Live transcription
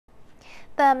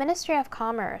The Ministry of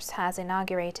Commerce has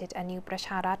inaugurated a new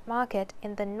Pracharat market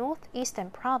in the northeastern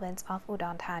province of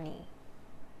Udon Thani.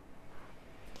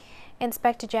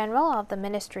 Inspector General of the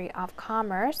Ministry of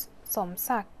Commerce,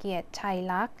 Somsak Kiet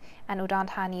Chailak, and Udon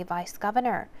Thani Vice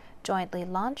Governor jointly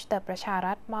launched the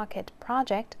Pracharat Market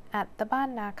project at the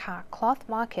Ban Nakha Cloth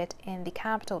Market in the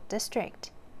capital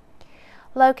district.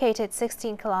 Located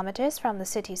 16 kilometers from the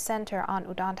city center on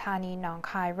Udon Thani Nong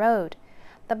Khai Road,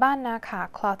 the Ban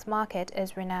Nakha Cloth Market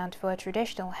is renowned for a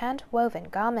traditional hand-woven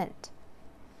garment.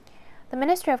 The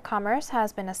Ministry of Commerce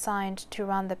has been assigned to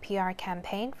run the PR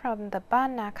campaign from the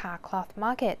Ban Nakha Cloth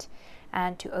Market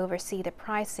and to oversee the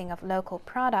pricing of local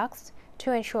products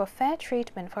to ensure fair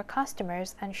treatment for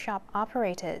customers and shop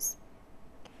operators.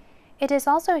 It is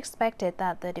also expected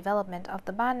that the development of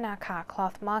the Ban Nakha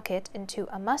Cloth Market into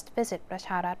a must-visit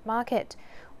Pracharat market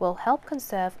will help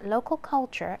conserve local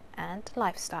culture and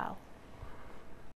lifestyle.